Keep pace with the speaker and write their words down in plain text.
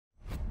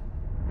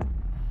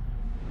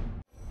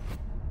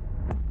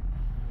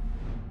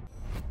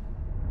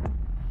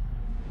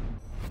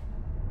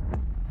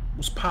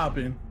What's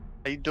poppin'?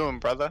 How you doing,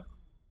 brother?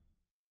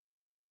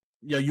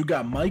 Yeah, you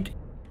got Mike?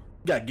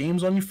 You got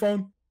games on your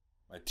phone?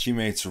 My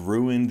teammates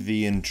ruined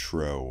the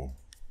intro.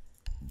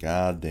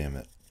 God damn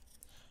it.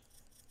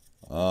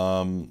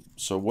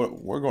 So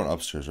we're going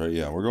upstairs, right?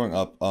 Yeah, we're going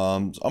up.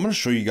 I'm gonna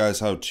show you guys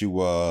how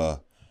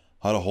to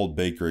hold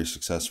bakery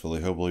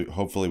successfully.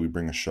 Hopefully we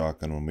bring a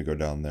shotgun when we go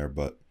down there,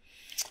 but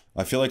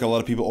I feel like a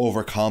lot of people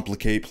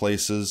overcomplicate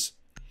places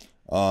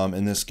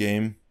in this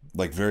game.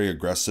 Like very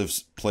aggressive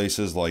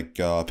places like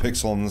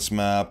Pixel on this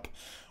map,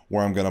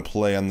 where I'm gonna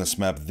play on this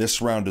map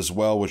this round as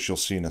well, which you'll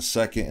see in a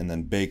second, and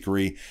then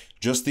bakery.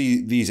 Just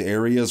these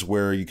areas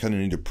where you kind of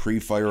need to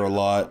pre-fire a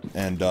lot,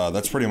 and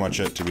that's pretty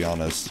much it, to be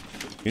honest.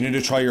 You need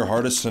to try your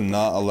hardest to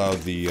not allow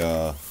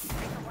the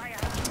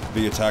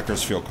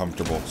attackers feel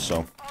comfortable,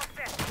 so.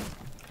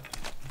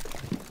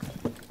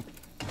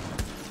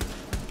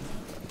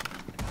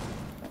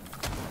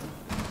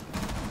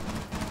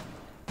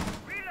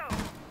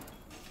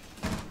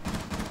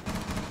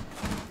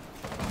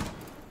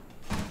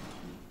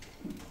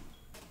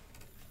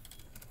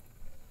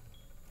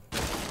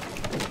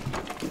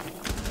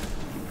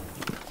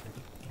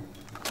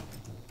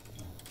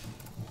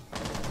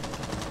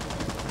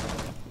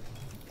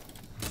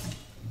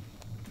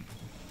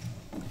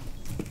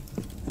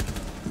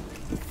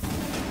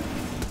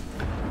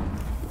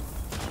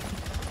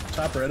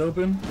 Top red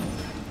open.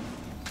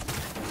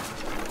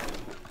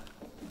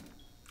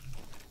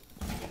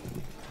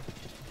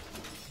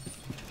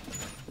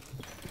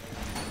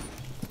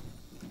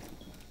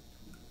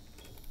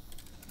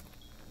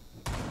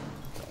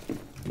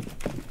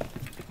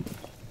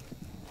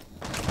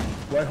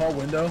 White hall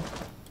window.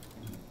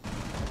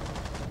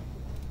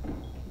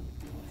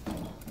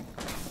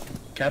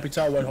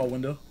 Capital white hall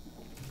window.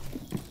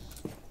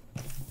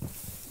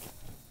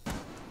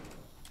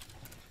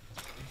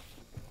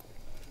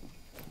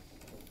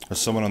 There's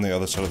someone on the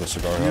other side of the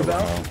cigar hut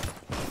right now.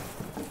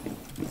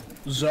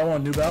 Zoe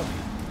on new bout.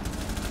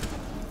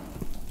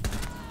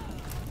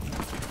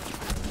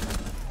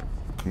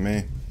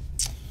 Me.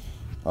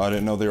 I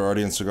didn't know they were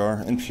already in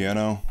cigar. In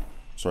piano.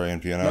 Sorry, in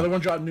piano. Another one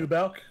dropped new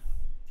bout.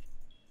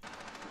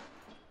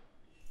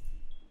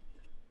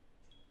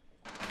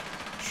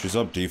 She's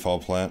up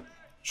default plant.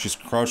 She's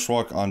crouch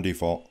walk on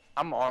default.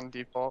 I'm on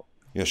default.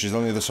 Yeah, she's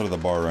on the other side of the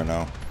bar right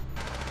now.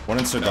 One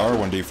in cigar,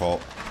 one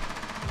default.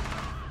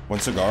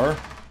 One cigar.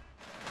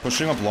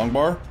 Pushing up long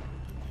bar.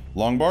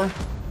 Long bar.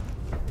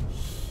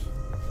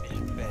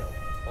 Mission failed.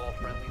 All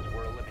friendlies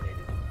were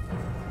eliminated.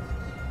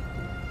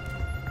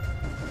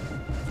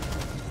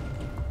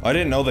 I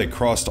didn't know they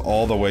crossed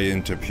all the way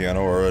into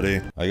piano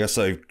already. I guess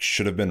I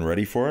should have been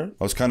ready for it.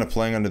 I was kind of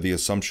playing under the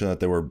assumption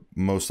that they were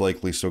most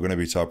likely still going to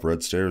be top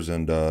red stairs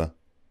and on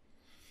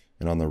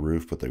the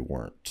roof, but they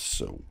weren't.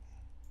 So,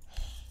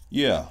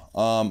 yeah.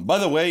 By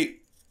the way,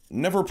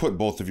 never put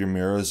both of your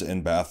mirrors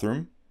in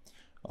bathroom.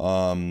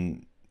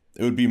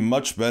 It would be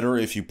much better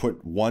if you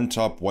put one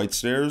top white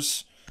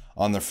stairs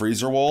on the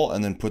freezer wall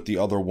and then put the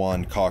other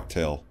one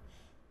cocktail.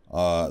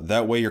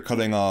 That way you're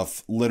cutting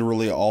off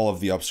literally all of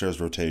the upstairs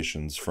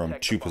rotations from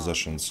two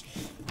positions.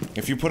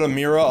 If you put a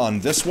mirror on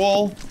this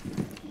wall,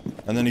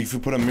 and then if you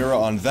put a mirror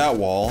on that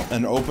wall,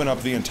 and open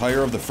up the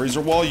entire of the freezer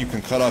wall, you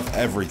can cut off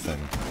everything.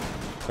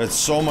 It's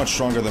so much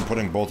stronger than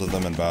putting both of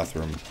them in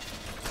bathroom,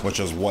 which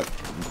is what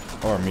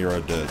our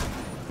mirror did.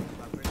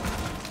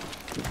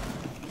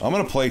 I'm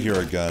gonna play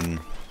here again.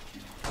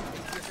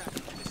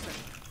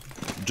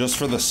 Just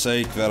for the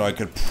sake that I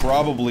could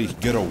probably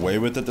get away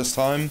with it this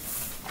time.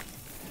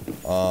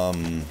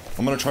 I'm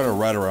gonna try to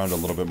ride around a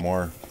little bit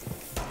more.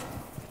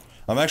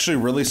 I'm actually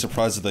really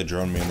surprised that they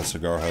droned me in the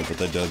cigar hut, but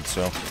they did,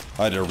 so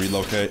I had to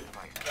relocate.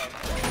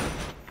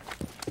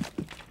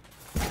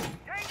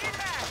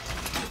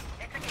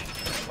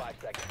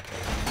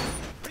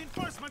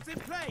 Reinforcements in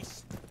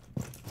place.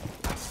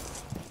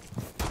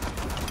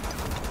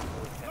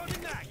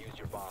 Use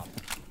your bomb.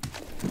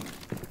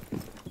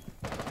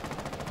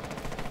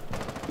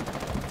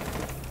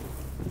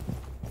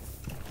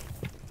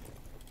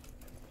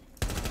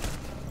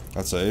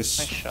 That's ace.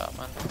 Nice shot,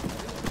 man.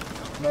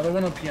 Another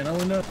one on piano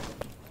window.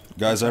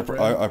 Guys, I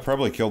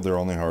probably killed their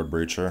only hard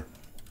breacher.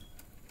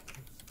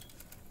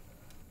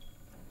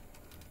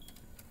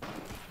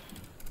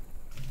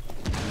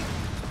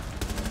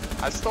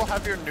 I still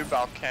have your new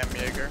bout cam,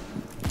 Jaeger.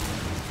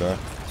 Okay.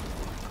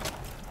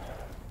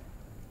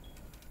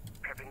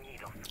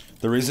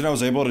 The reason I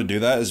was able to do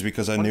that is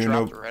because I knew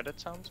dropped red, it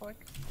sounds like.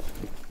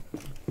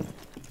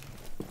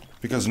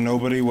 because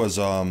nobody was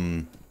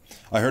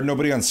I heard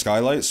nobody on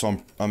Skylight,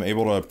 so I'm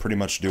able to pretty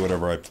much do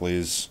whatever I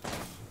please.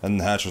 And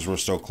the hatches were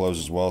still closed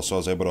as well, so I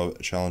was able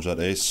to challenge that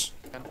ace.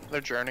 And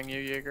they're droning you,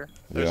 Jaeger.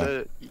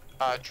 There's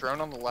a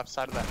drone on the left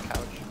side of that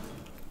couch.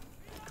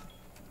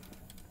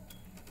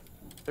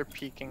 They're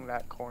peeking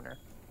that corner.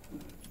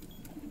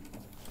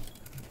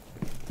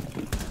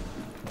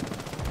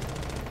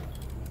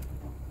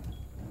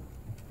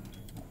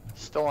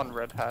 Still on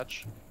red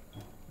hatch.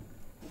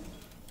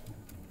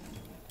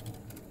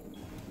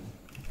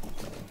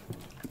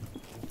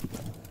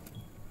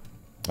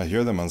 I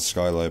hear them on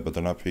Skylight, but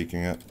they're not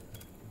peeking it.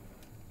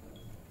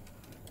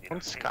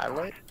 Anyone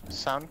skylight?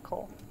 Sound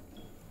call?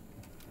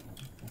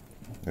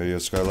 Yeah, he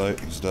has skylight.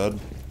 He's dead.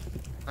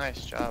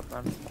 Nice job,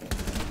 man.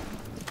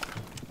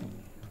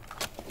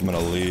 I'm gonna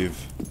leave.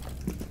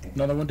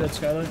 Another one dead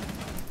skylight.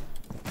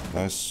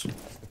 Nice. A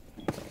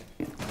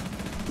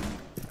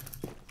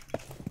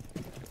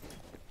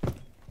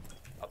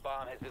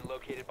bomb has been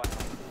located by.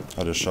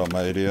 I just shot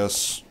my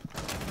ADS.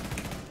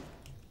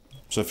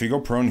 So if you go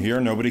prone here,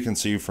 nobody can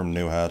see you from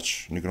new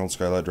hatch. You can hold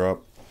skylight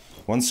drop.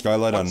 One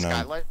skylight One unknown.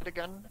 skylight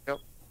again? Yep.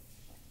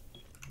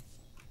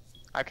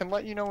 I can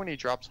let you know when he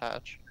drops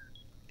hatch.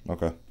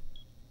 Okay.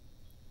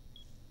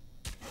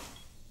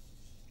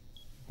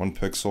 One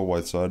pixel,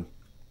 white side.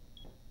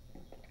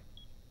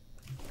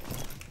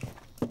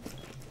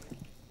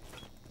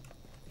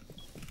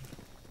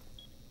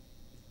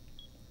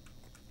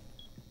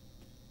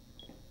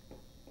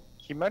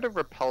 He might have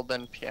repelled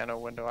in piano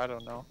window, I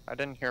don't know. I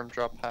didn't hear him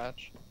drop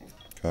hatch.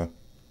 Okay.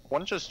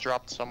 One just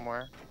dropped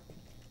somewhere.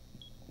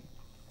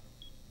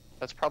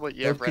 That's probably,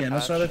 yeah, Both red piano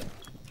hatch. sided.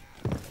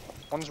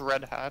 One's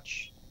red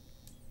hatch.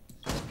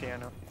 It's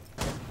piano.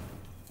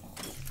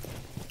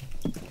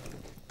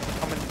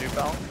 Coming new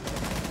bell.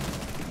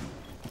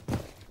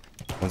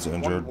 One's One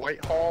injured.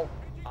 white hall.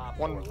 Op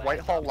One four white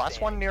last hall. stop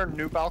Last one standing. near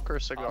new balk or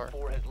Op cigar.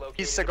 4 has located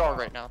He's a cigar bomb.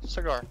 right now.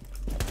 Cigar.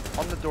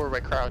 On the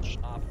doorway, crouched.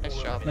 Op Nice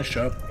 4 job. Nice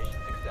job. Mission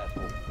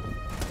successful.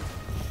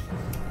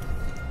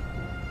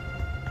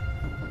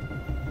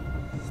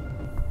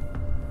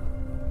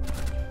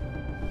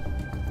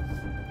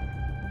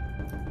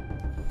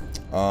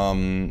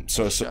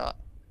 So, Shot.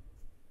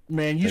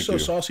 Man, you Thank so you.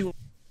 saucy.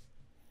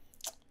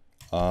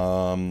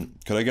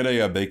 could I get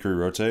a, bakery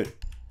rotate?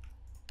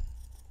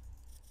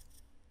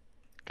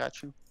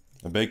 Got you.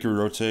 A bakery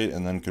rotate,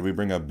 and then could we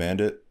bring a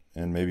bandit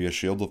and maybe a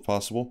shield if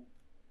possible?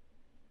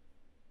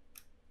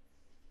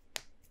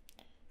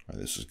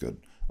 Alright, this is good.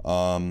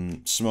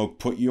 Smoke,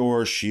 put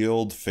your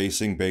shield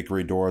facing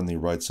bakery door on the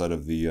right side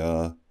of the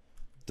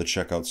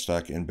checkout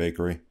stack in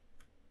bakery.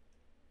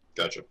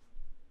 Gotcha.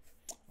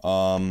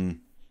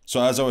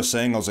 So as I was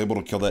saying, I was able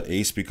to kill that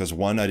ace because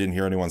one, I didn't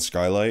hear anyone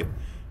skylight.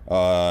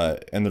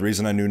 And the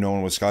reason I knew no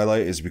one was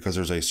skylight is because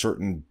there's a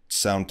certain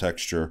sound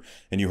texture,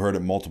 and you heard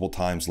it multiple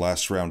times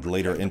last round,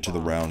 later into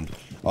the round,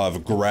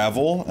 of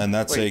gravel, and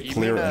that's Wait, a you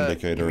clear mean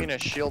indicator. You mean a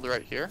shield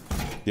right here?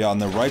 Yeah, on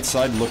the right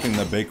side, looking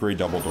the bakery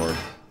double door.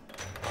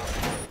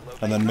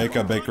 And then make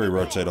a bakery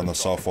rotate on the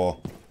soft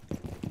wall.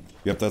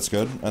 Yep, that's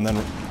good. And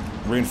then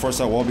reinforce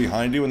that wall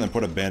behind you, and then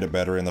put a bandit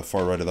battery in the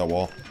far right of that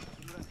wall.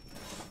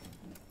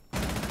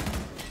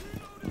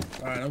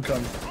 Alright, I'm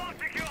coming.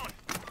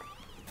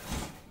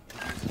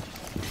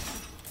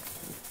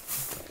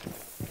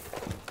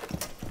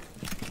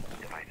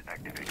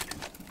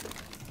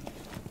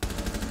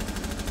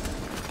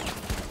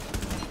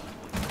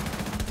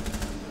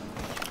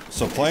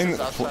 So playing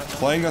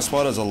this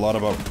spot is a lot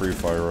about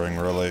pre-firing,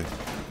 really.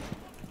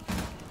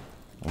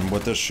 And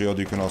with this shield,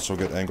 you can also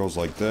get angles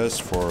like this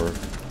for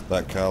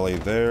that Cali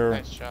there.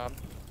 Nice job.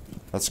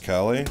 That's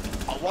Cali.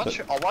 I'll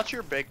watch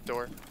your bake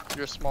door.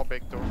 Your small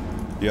bake door.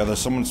 Yeah, there's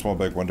someone small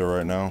bake window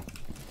right now.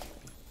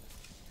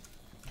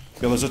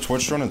 Yeah, there's a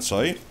Twitch drone in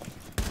sight.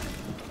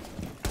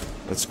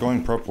 It's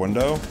going prep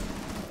window.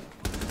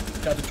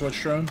 Got the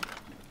Twitch drone.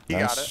 He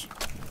Nice. got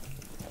it.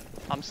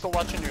 I'm still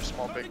watching your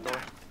small bake door.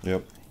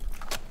 Yep.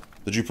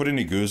 Did you put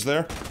any goos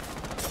there?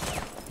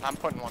 I'm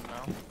putting one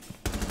now.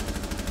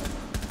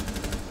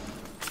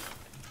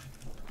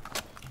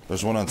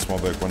 There's one on small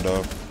bake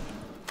window.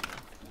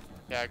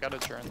 Yeah, I got a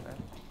turn there.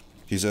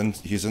 He's in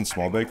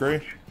small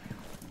bakery.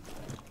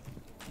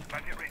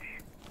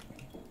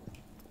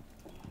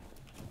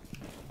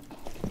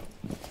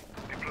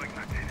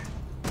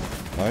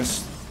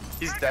 Nice.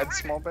 He's dead,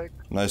 small bake.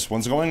 Nice.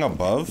 One's going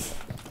above.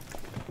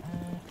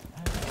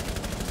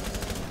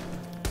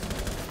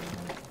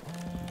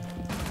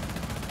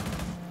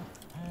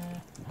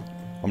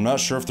 I'm not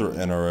sure if they're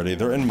in already.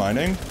 They're in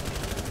mining.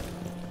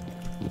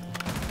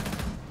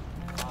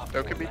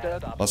 Doe could be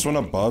dead. Last one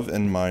above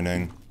in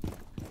mining.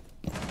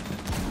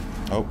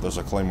 Oh, there's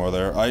a claymore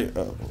there.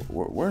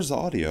 Where's the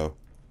audio?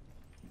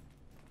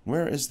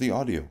 Where is the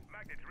audio?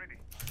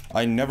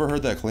 I never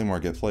heard that claymore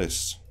get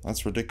placed.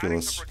 That's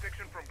ridiculous.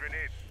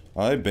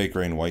 I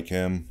bakery and white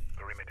cam.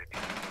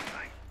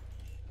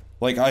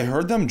 Like, I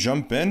heard them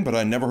jump in, but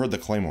I never heard the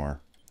claymore.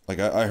 Like,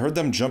 I heard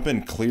them jump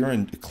in clear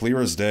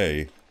as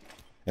day.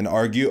 And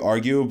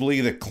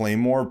arguably the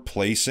claymore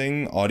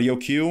placing audio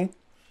cue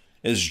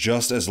is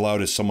just as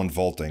loud as someone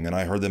vaulting, and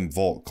I heard them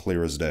vault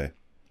clear as day.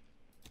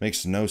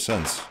 Makes no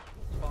sense.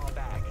 Bomb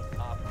back.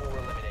 Op 4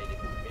 eliminated.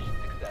 Mission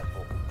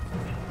successful.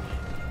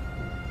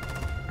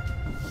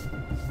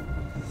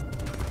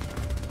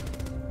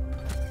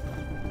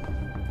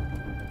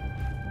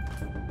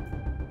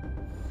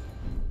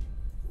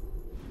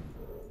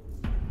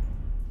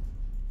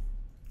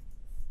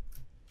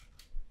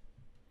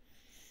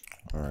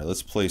 Alright,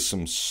 let's play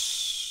some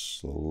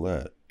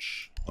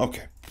sledge.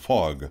 Okay,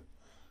 Pog.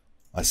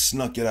 I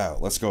snuck it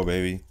out. Let's go,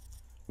 baby.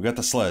 We got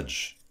the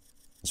sledge.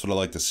 That's what I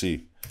like to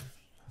see.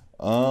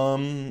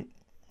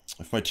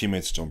 If my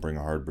teammates don't bring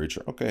a hard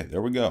breacher. Okay,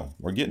 there we go.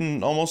 We're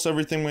getting almost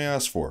everything we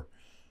asked for.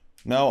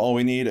 Now all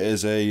we need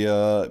is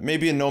a,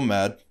 maybe a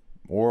Nomad,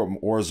 or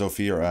a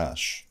Zofia or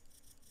Ash.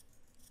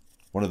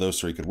 One of those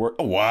three could work.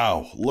 Oh,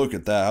 wow. Look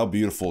at that. How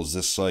beautiful is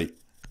this site?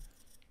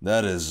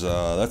 That is,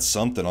 that's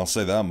something. I'll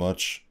say that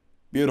much.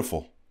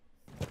 Beautiful.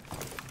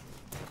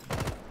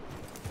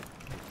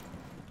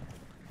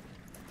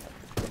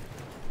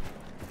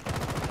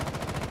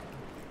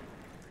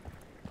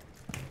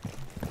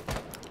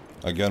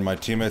 Again, my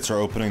teammates are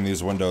opening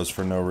these windows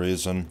for no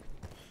reason.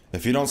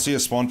 If you don't see a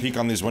spawn peek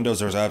on these windows,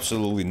 there's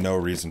absolutely no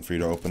reason for you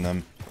to open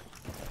them.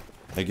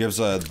 It gives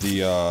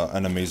the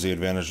enemies the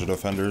advantage to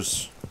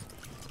defenders.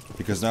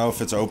 Because now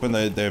if it's open,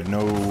 they have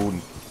no...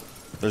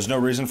 There's no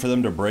reason for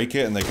them to break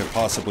it, and they could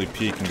possibly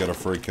peek and get a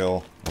free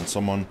kill on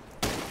someone.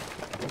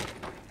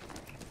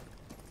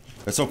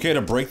 It's okay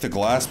to break the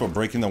glass, but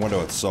breaking the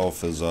window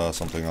itself is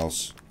something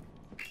else.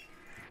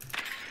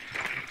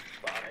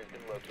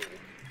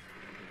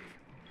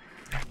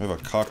 We have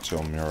a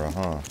cocktail mirror,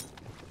 huh?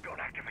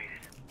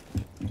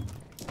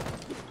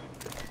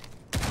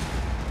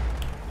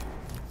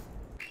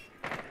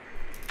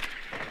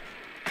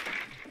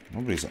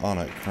 Nobody's on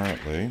it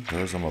currently.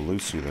 There's a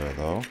Malusi there,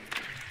 though.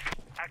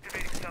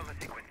 Activating Selma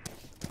sequence.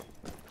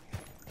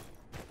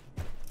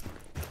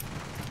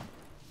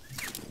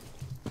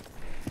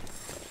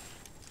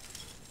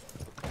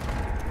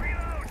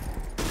 Reload.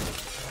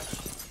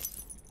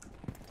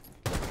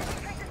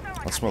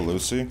 That's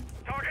Malusi.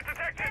 Target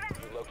detected.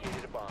 You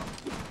located a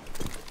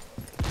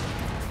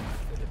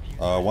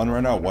bomb. One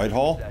ran out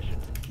Whitehall.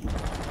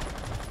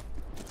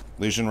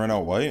 Legion ran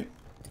out white.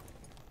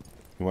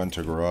 He went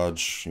to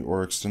garage. He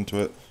orexed into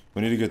it.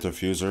 We need to get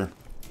diffuser.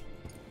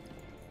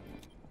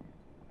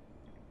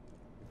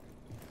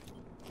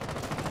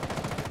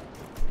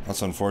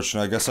 That's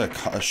unfortunate. I guess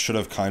I should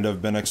have kind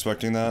of been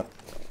expecting that.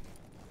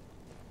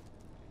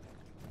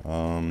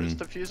 Where's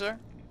the diffuser?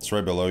 It's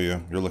right below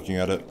you. You're looking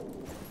at it.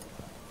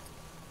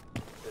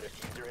 The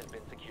diffuser has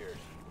been secured.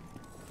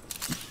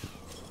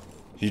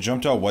 He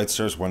jumped out white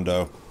stairs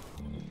window.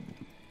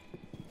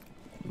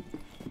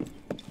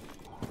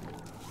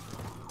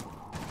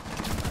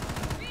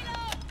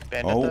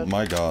 Bandit Oh dead?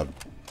 my god.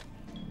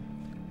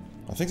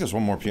 I think there's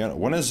one more piano.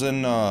 One is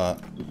in,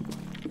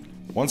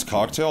 one's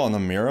cocktail on the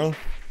Mira.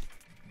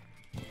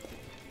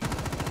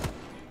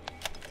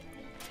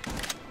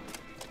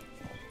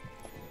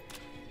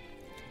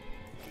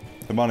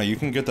 Kamana, you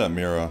can get that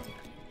Mira.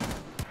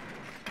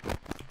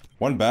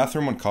 One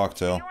bathroom, one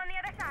cocktail. You on the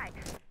other side.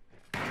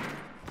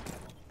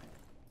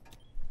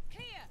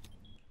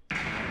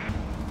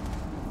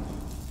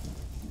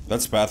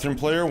 That's bathroom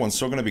player. One's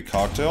still gonna be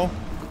cocktail.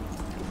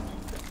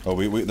 Oh,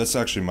 this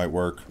actually might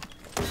work.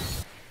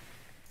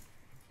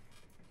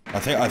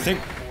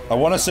 I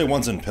want to say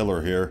one's in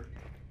pillar here.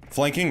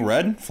 Flanking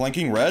red?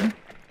 Flanking red?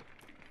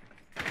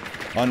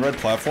 On red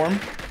platform?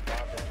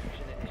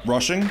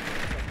 Rushing?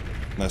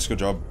 Nice, good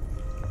job.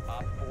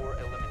 Op 4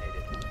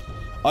 eliminated.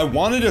 I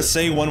wanted to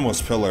say one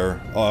was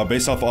pillar,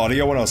 based off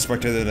audio when I was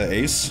spectating the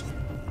ace.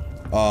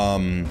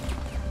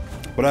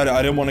 But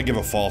I didn't want to give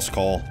a false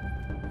call.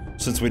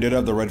 Since we did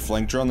have the red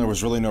flank drone, there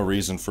was really no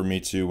reason for me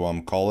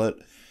to, call it.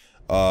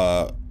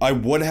 I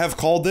would have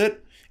called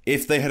it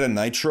if they had a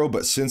nitro,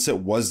 but since it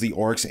was the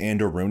Oryx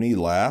and a Rooney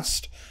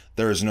last,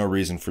 there is no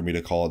reason for me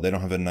to call it. They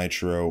don't have a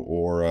nitro,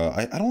 or,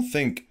 I don't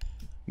think...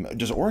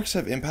 Does Oryx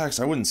have impacts?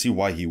 I wouldn't see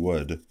why he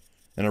would.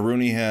 And a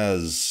Rooney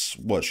has,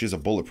 what, she has a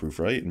bulletproof,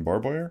 right? And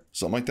barbed wire?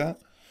 Something like that?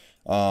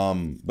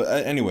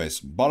 But anyways,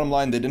 bottom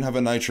line, they didn't have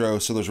a nitro,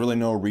 so there's really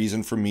no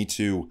reason for me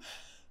to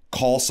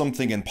call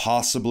something and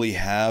possibly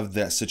have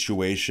that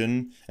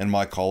situation and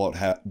my call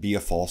out be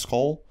a false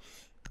call.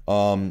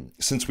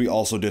 Since we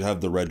also did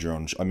have the red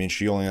drone. I mean,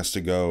 she only has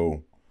to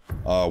go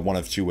one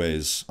of two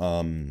ways,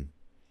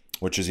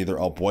 which is either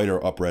up white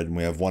or up red, and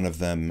we have one of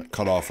them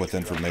cut off with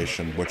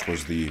information, which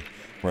was the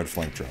red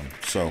flank drone.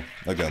 So,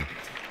 again,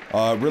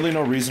 really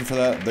no reason for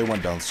that. They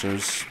went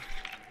downstairs.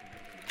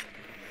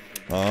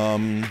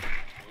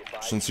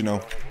 Since, you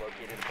know,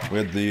 we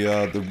had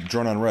the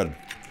drone on red.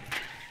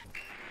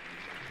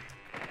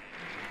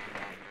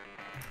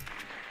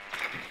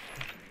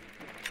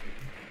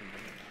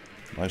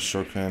 Nice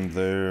short cam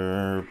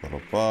there. Ba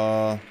 -ba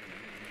 -ba.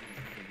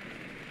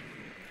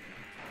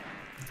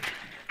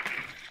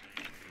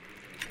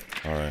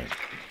 All right.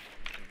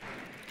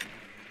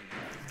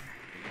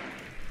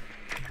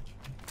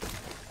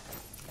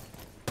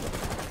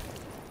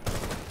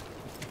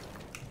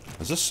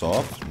 Is this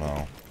soft?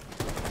 No.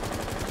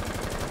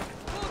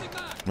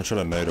 I'm gonna try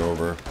to nade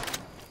over.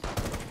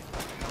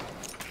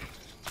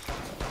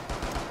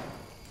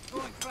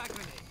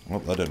 Well,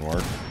 that didn't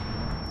work.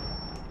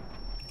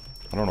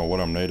 I don't know what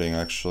I'm nading,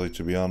 actually,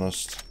 to be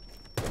honest.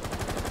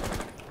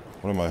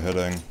 What am I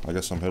hitting? I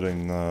guess I'm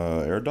hitting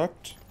the air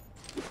duct?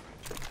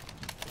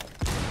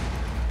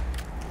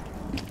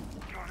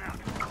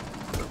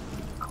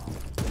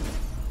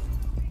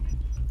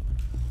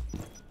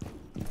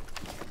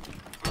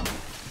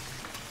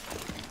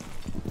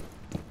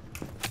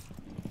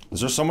 Is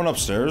there someone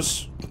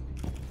upstairs?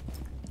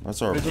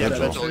 That's our Vigil,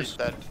 vigil. Vigil, he's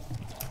dead.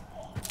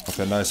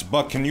 Okay, nice.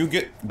 Buck, can you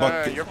get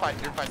Buck? No, you're fine.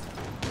 You're fine.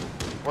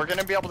 We're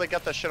gonna be able to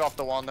get the shit off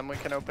the wall, and then we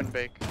can open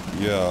bake.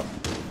 Yeah.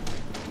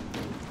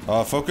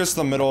 Focus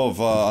the middle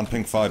of on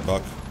ping 5,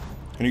 Buck.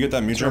 Can you get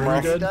that mute jammer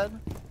off? good? Dead?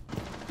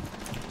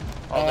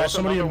 Oh, there's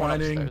somebody in another one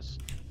mining. upstairs.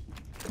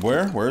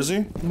 Where? Where is he?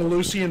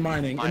 Malusi in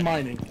mining. In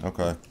mining.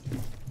 Okay.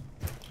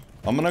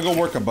 I'm gonna go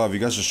work above. You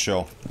guys just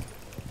chill.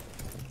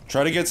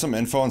 Try to get some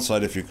info on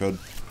site if you could.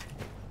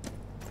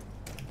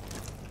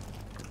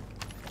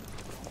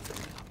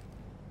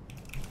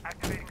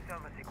 Activating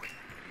Selma sequence.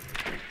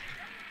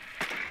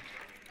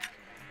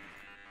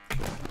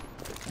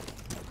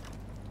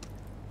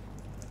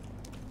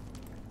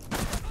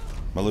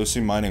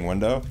 Malusi mining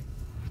window.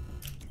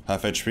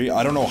 Half HP.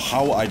 I don't know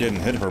how I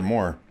didn't hit her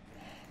more.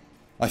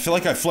 I feel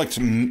like I flicked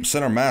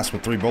center mass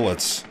with 3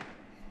 bullets.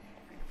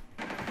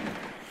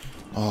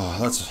 Oh,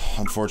 that's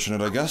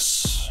unfortunate, I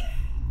guess.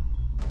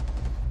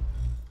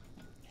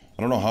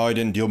 I don't know how I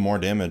didn't deal more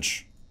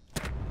damage.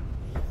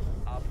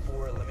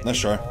 Nice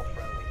try.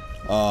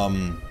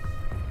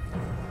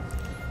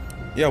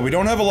 Yeah, we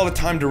don't have a lot of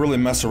time to really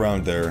mess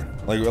around there.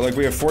 Like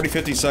we have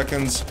 40-50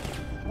 seconds.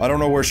 I don't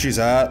know where she's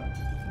at.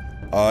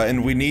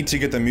 And we need to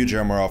get the mute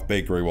jammer off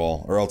bakery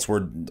wall, or else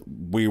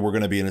we were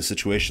gonna be in a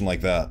situation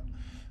like that.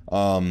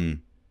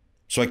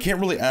 So I can't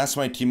really ask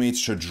my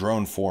teammates to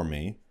drone for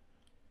me.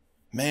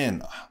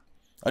 Man,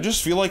 I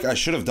just feel like I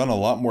should have done a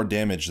lot more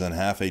damage than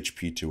half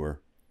HP to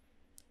her.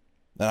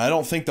 And I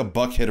don't think the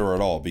Buck hit her at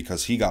all,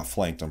 because he got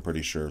flanked, I'm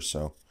pretty sure,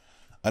 so.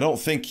 I don't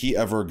think he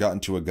ever got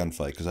into a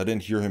gunfight, because I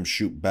didn't hear him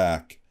shoot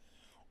back,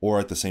 or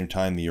at the same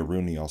time the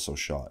Aruni also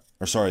shot.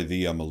 Or sorry,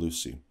 the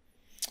Malusi.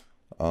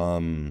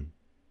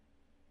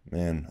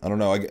 Man, I don't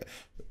know.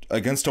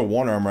 Against a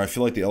 1 armor, I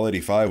feel like the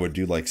L85 would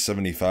do like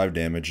 75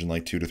 damage in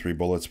like 2 to 3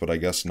 bullets, but I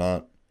guess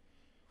not.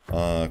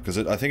 Because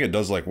I think it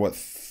does like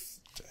what?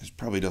 It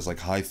probably does like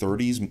high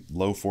 30s,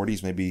 low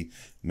 40s, maybe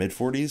mid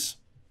 40s.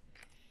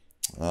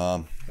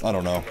 I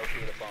don't know.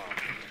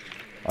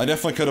 I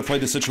definitely could have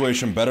played the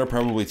situation better,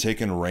 probably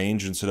taken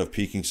range instead of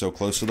peeking so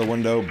close to the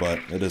window, but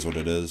it is what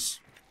it is.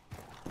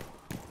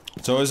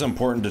 It's always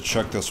important to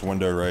check this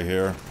window right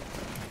here.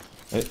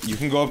 You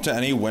can go up to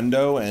any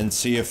window and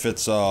see if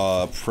it's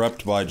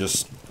prepped by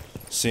just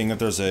seeing if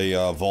there's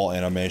a vault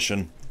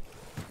animation.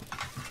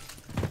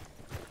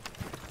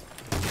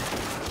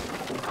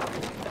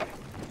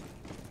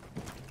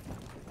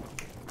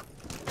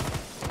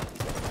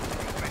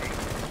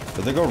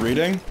 Did they go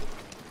reading?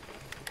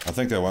 I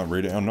think they went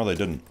reading. Oh no, they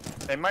didn't.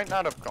 They might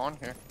not have gone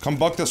here. Come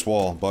buck this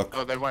wall, Buck.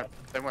 Oh, they went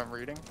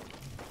reading.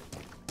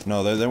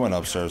 No, they went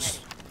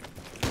upstairs.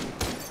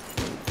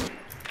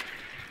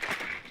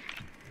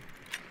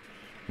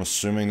 I'm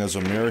assuming there's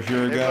a mirror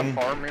here again.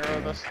 Bar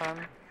mirror this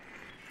time.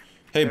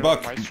 Hey,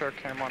 Buck.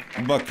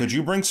 Buck, Could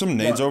you bring some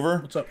nades over?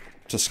 What's up?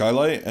 To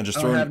Skylight and just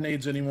I throw. don't have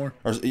nades anymore.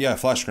 Or, yeah,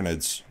 flash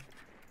grenades.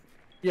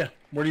 Yeah.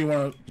 Where do you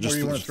want to? Just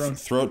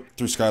throw it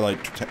through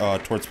Skylight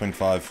towards ping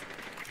 5.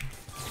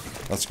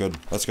 That's good.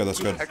 That's good. That's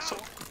good.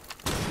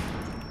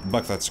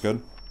 Buck, that's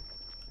good.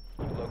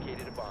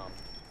 Located a bomb.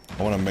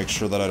 I want to make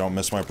sure that I don't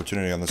miss my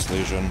opportunity on this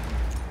Legion.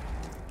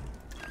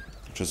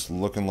 Just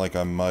looking like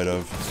I might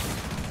have.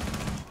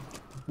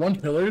 1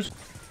 pillars.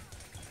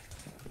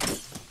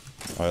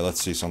 Alright,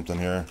 let's see something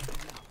here.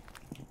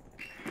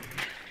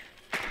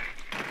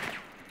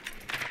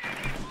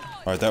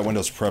 Alright, that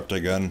window's prepped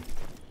again.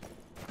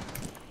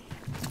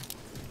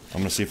 I'm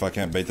gonna see if I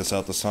can't bait this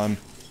out this time.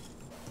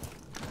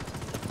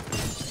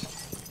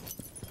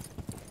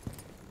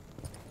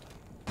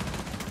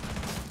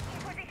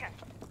 Position.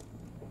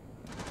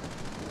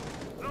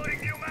 Loading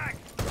new mag.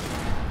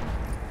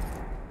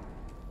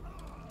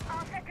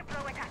 All set to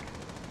blow attack.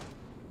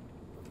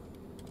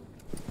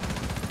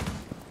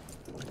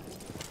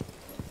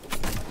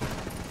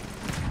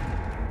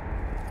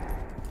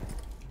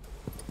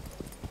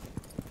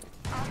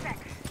 All set.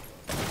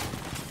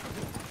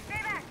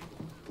 Stay back.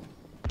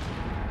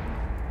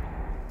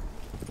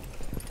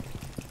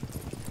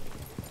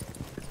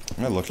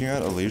 Am I looking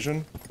at a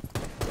Legion?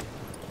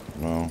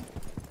 No.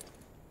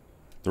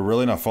 They're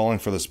really not falling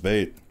for this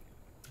bait.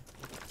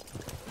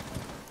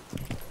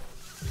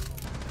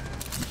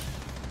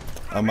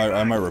 I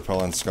might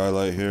repel in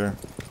Skylight here.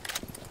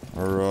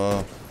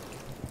 Or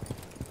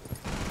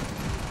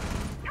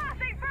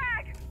Tossing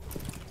frag.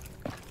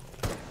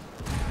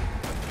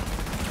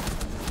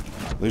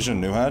 Legion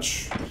New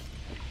Hatch?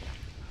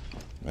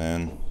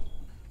 Man.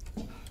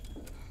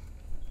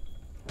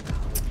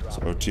 It's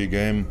an OT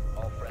game.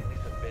 All friendlies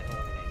have been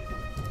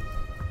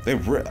eliminated. They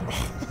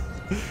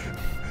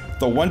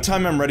the one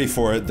time I'm ready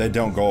for it, they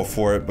don't go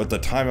for it, but the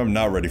time I'm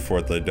not ready for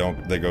it, they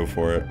go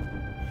for it.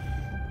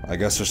 I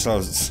guess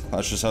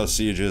that's just how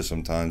Siege is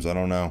sometimes. I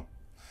don't know.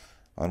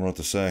 I don't know what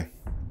to say.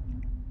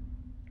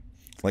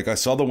 Like, I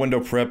saw the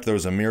window prep, there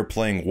was a mirror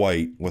playing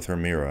white with her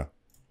Mira.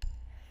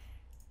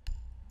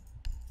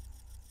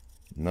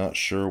 Not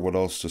sure what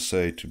else to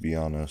say, to be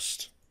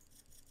honest.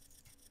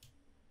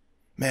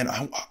 Man,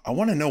 I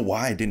want to know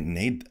why I didn't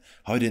nade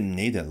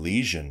that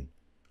Legion.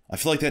 I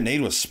feel like that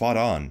nade was spot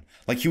on.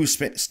 Like he was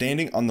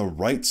standing on the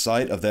right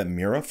side of that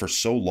mirror for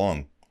so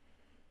long.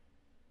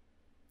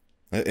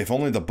 If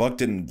only the Buck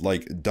didn't,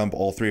 like, dump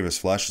all 3 of his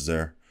flashes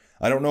there.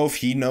 I don't know if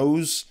he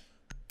knows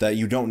that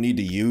you don't need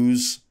to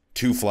use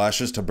 2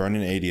 flashes to burn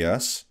an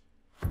ADS.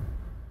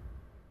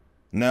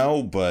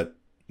 No, but,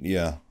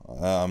 yeah.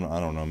 I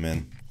don't know,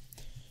 man.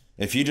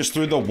 If he just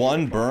threw the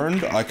 1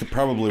 burned, I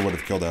probably would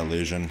have killed that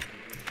Lesion.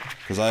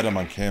 Because I had him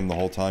on cam the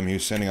whole time. He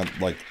was standing up,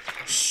 like,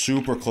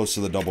 super close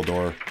to the double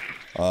door.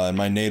 And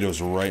my nade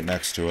was right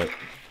next to it.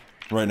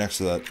 Right next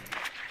to that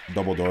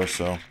double door,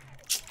 so...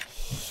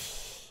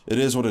 It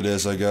is what it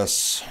is, I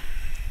guess.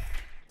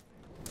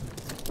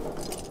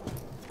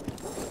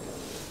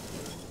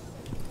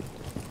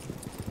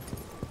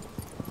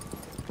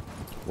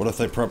 What if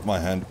they prep my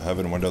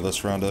heaven window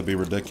this round? That'd be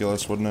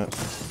ridiculous, wouldn't it?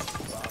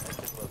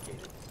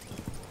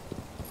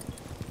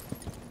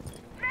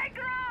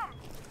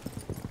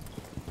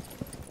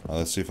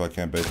 Let's see if I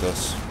can't bait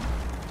this.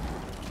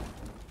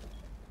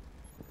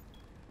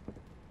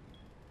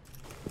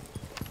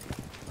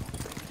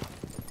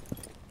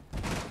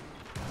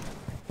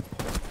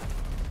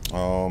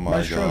 Oh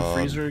my god.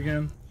 Freezer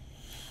again.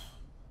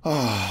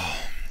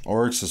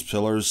 Oryx's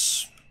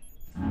pillars.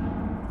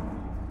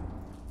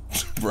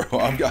 Bro,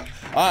 I'm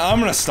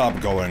gonna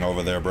stop going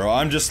over there, bro.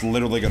 I'm just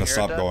literally gonna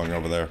stop going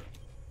over there.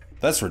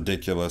 That's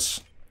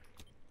ridiculous.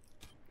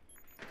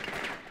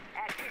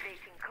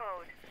 Activating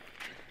code.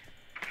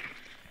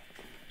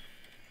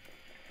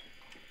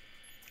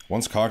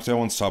 One's cocktail,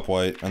 one's top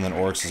white, and then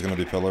Oryx is gonna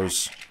be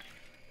pillars.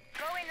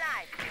 Going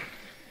live.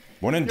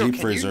 One in deep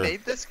freezer. Can you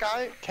nade this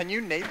guy? Can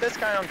you nade this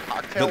guy on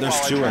cocktail? But there's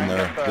while I 2 try in and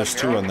there. get the There's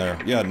 2 mirror? in there.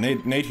 Yeah,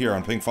 nade here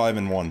on ping 5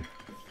 and 1.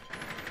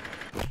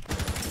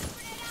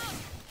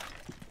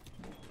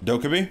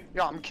 Dokkaebi?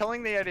 Yeah, I'm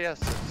killing the ADS.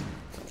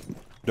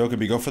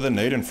 Dokkaebi, go for the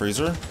nade and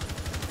freezer.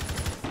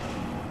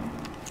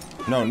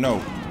 No,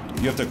 no.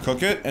 You have to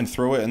cook it and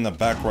throw it in the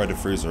back right of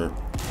freezer.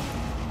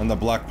 In the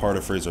black part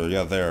of freezer.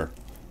 Yeah, there.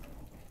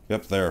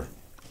 Yep, there.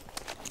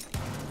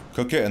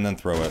 Cook it and then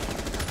throw it.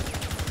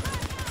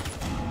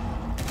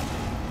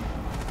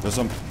 There's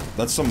some...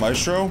 That's some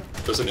Maestro?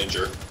 There's an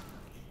injure.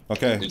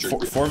 Okay,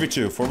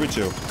 4v2,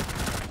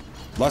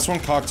 4v2. Last one,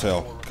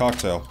 cocktail.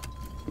 Cocktail.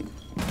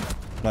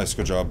 Nice,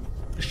 good job.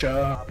 Good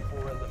job. Op 4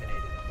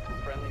 eliminated.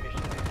 Friendly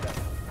mission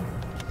successful.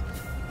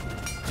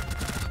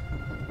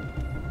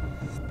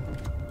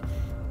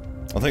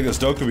 I think this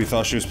Dokkaebi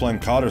thought she was playing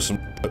COD or some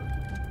shit.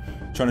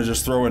 Trying to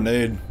just throw a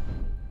nade.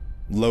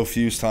 Low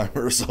fuse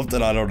timer or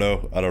something, I don't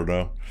know. I don't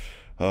know.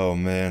 Oh,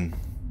 man.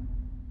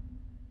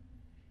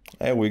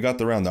 Hey, we got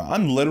the round though.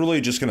 I'm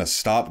literally just gonna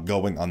stop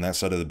going on that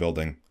side of the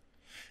building.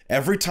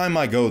 Every time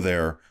I go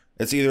there,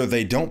 it's either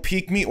they don't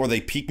peek me or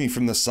they peek me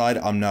from the side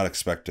I'm not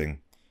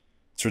expecting.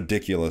 It's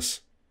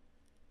ridiculous.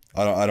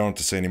 I don't know what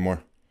to say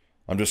anymore.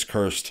 I'm just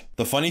cursed.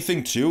 The funny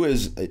thing too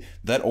is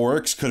that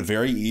Oryx could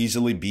very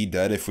easily be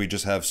dead if we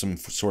just have some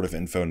sort of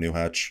info new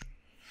hatch.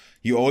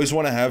 You always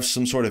want to have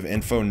some sort of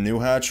info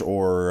new hatch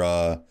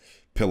or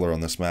pillar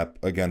on this map,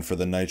 again, for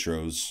the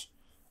nitros.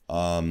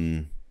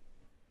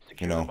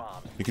 You know,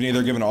 you can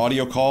either give an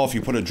audio call if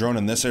you put a drone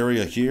in this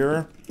area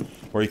here,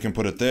 or you can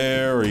put it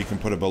there, or you can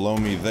put it below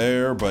me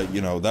there, but,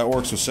 you know, that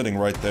Oryx was sitting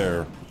right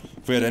there.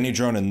 If we had any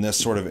drone in this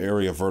sort of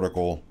area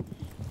vertical,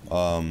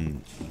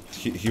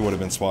 he would have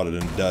been spotted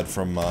and dead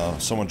from,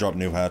 someone dropped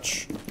new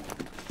hatch.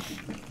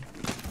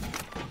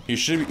 He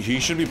should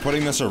be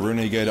putting this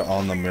Aruni gate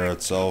on the mirror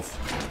itself,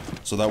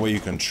 so that way you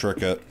can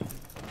trick it.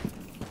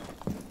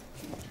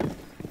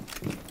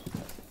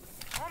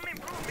 Home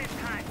improvement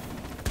time.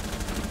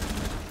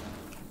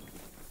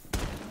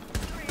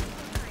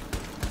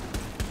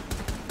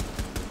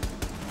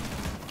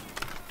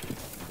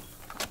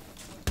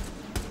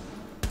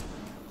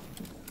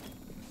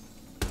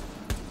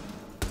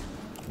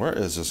 Where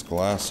is this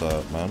glass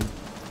at, man?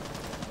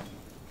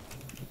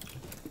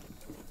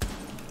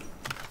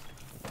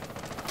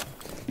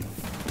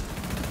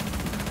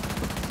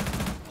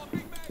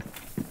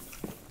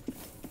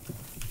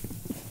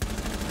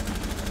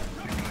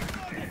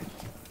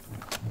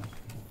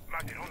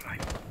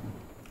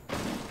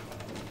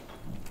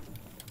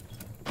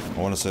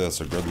 I want to say that's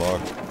a gridlock.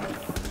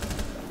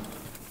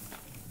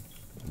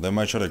 They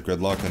might try to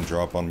gridlock and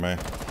drop on me.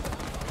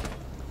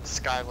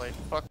 Skylight.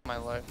 Fuck my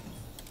life.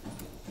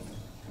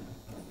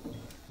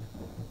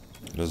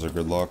 It is a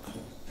gridlock.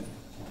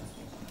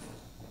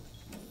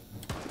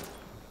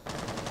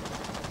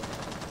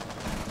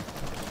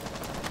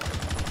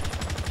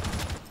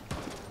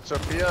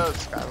 Sophia,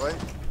 Skylight.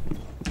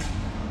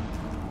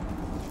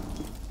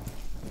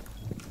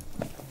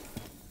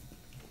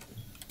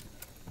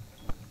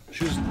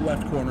 She's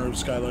left corner of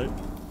Skylight.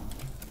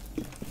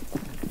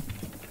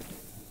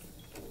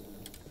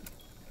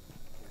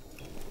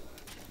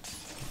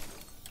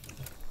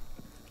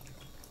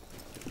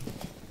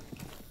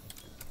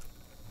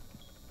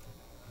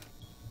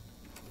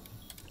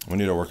 We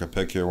need to work a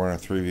pick here. We're in a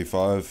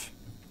 3v5.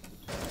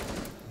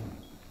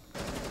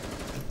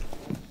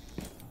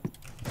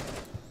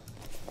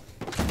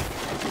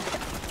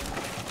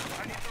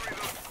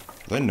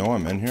 They know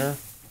I'm in here?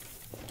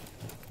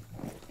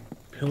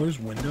 Pillars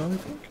window, I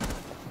think.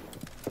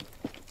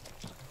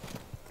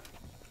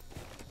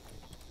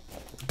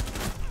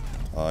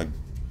 I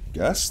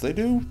guess they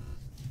do.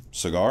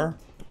 Cigar?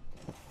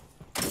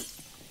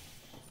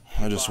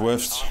 I just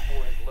whiffed. Op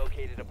 4 has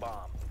located a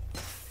bomb.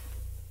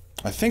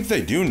 I think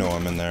they do know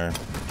I'm in there.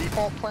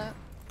 Default plant?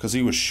 Because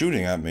he was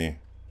shooting at me.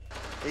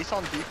 Ace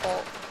on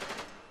default?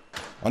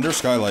 Under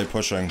skylight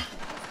pushing. One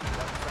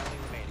friendly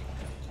remaining.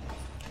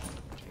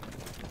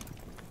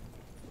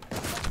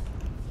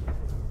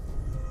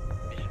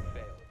 Mission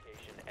failed.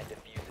 Location and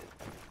defuse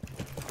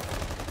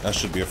it. That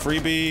should be a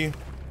freebie.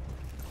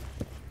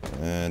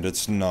 And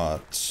it's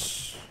not.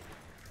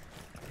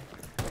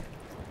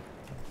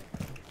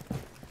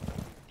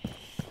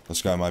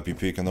 This guy might be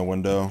peeking the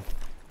window.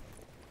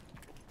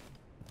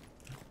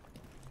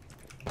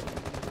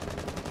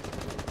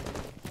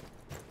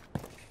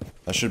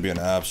 That should be an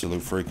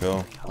absolute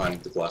freako. Fine,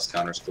 the glass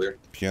counter's clear.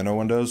 Piano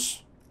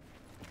windows.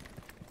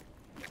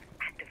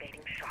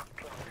 Activating shock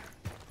clone.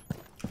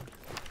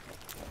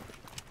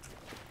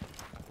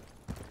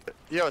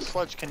 Yo,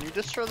 Sludge, can you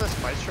destroy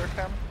this Maestro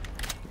cam?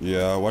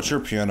 Yeah, watch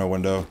your piano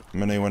window.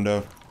 Mini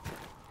window.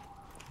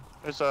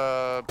 There's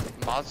a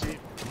Mozzie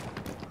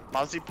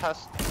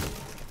pest.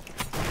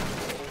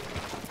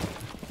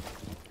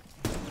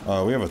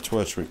 We have a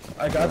Twitch.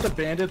 I got the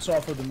bandits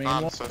off of the main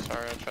I'm one. so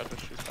sorry, I tried to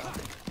shoot that.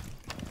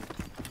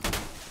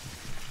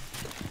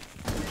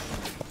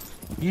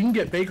 You can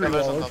get bakery Yeah,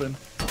 there's wall another- open.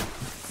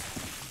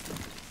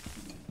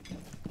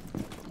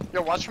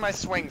 Yo, watch my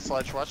swing,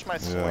 Sludge. Watch my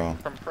swing Yeah.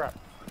 from prep.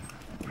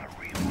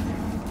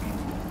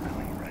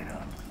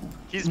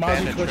 He's Mozzie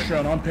bandaged. push right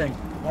drone on ping.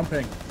 On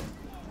ping.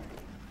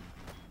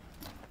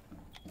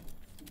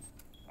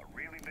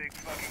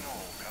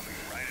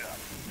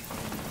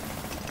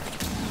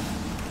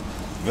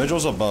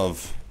 Vigil's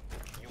above.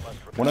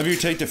 One of you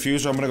take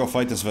diffuser, I'm gonna go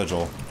fight this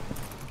Vigil.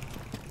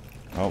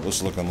 Oh, this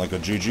is looking like a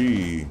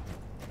GG.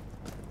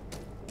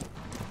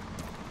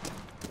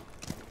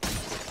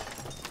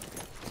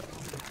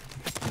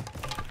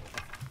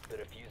 The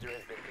diffuser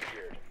has been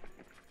secured.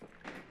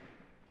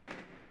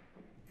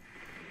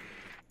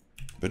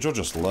 Vigil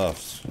just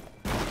left.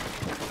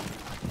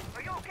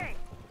 Are you okay?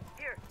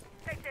 Here,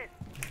 take this.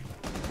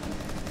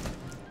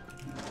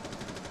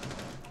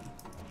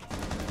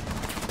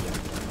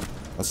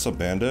 That's a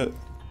bandit.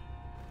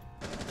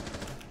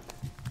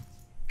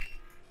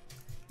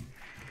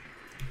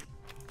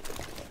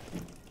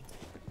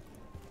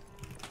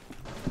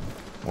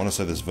 I want to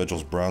say this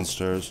Vigil's brown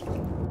stairs.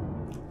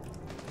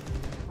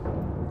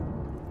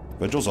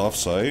 Vigil's off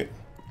site.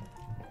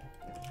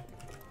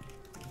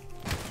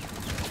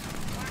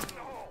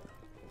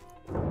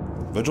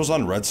 Vigil's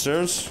on red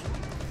stairs.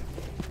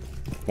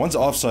 One's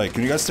off site.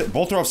 Can you guys take?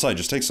 Both are off site.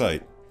 Just take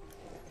site.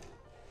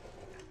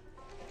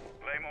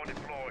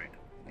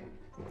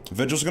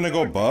 Vigil's gonna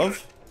go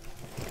above.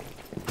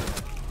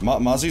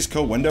 Mozzie's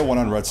coat window. One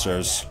on red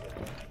stairs.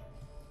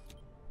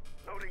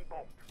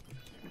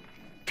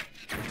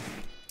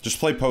 Just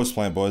play post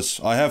plant, boys.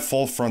 I have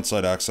full front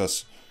side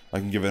access. I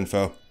can give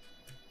info.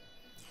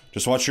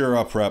 Just watch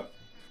your prep.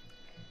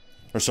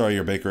 Or sorry,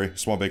 your bakery.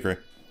 Small bakery.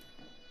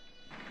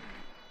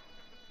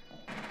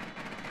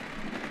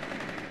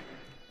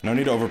 No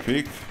need to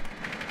overpeak.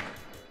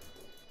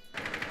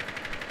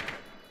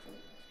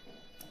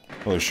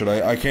 Holy shit,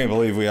 I can't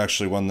believe we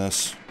actually won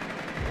this.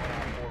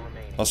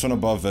 Last one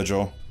above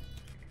Vigil.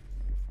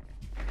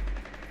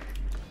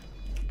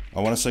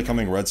 I want to say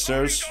coming red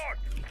stairs.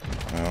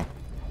 No.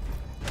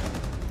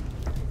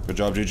 Good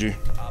job, GG.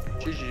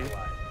 GG.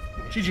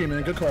 GG,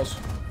 man. Good calls.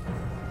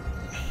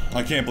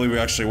 I can't believe we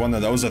actually won that.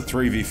 That was a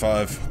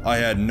 3v5. I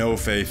had no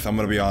faith, I'm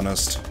gonna be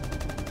honest.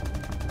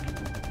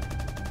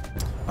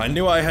 I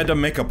knew I had to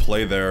make a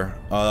play there.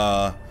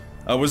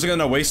 I wasn't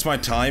gonna waste my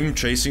time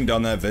chasing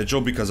down that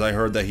Vigil because I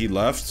heard that he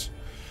left.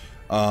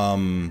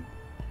 And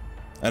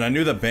I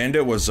knew the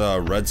bandit was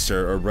red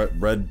stair or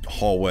red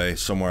hallway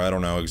somewhere. I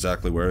don't know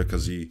exactly where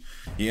because he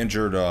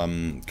injured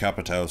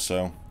Capito,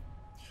 so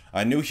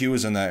I knew he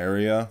was in that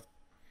area.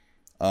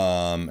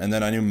 And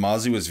then I knew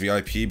Mozzie was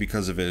VIP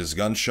because of his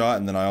gunshot,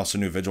 and then I also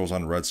knew Vigil was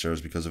on red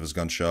stairs because of his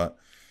gunshot.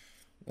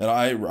 And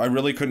I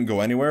really couldn't go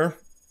anywhere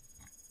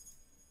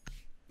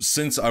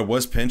since I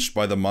was pinched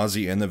by the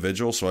Mozzie and the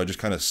Vigil, so I just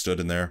kind of stood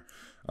in there.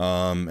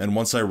 And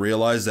once I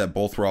realized that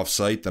both were off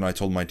site, then I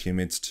told my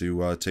teammates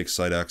to take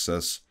site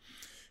access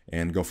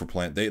and go for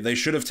plant. They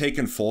should have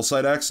taken full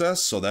site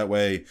access, so that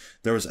way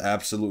there was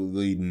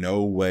absolutely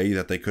no way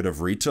that they could have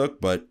retook,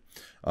 but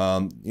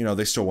you know,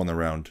 they still won the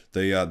round.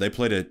 They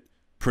played it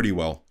pretty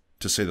well,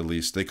 to say the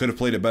least. They could have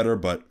played it better,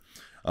 but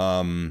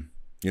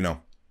you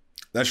know,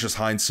 that's just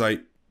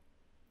hindsight.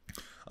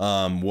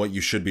 What you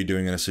should be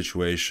doing in a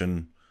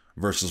situation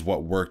versus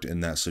what worked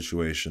in that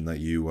situation that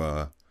you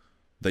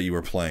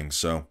were playing.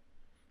 So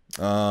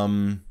all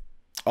in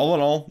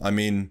all, I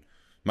mean,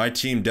 my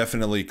team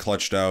definitely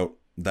clutched out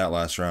that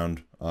last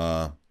round.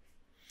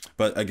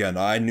 But again,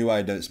 I knew I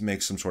had to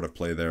make some sort of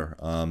play there.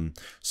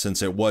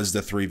 Since it was the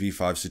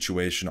 3v5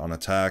 situation on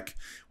attack,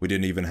 we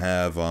didn't even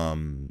have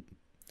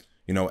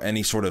you you know,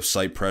 any sort of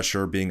sight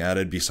pressure being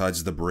added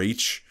besides the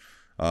breach.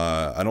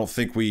 I don't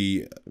think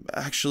we...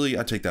 Actually,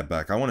 I take that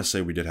back. I want to say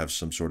we did have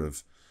some sort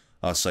of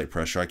sight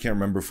pressure. I can't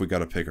remember if we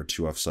got a pick or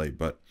two off sight,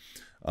 but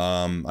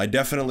I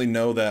definitely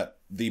know that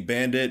the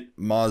Bandit,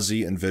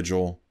 Mozzie, and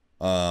Vigil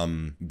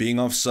being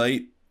off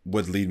sight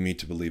would lead me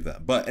to believe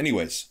that. But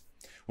anyways,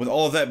 with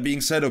all of that being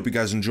said, hope you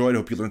guys enjoyed.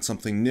 Hope you learned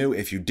something new.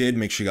 If you did,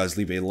 make sure you guys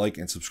leave a like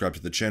and subscribe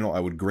to the channel.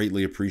 I would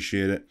greatly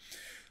appreciate it.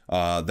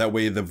 That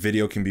way the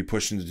video can be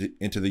pushed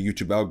into the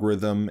YouTube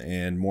algorithm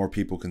and more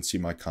people can see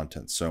my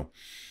content. So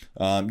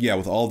yeah,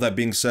 with all of that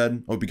being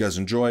said, hope you guys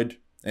enjoyed,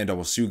 and I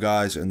will see you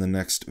guys in the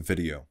next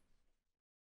video.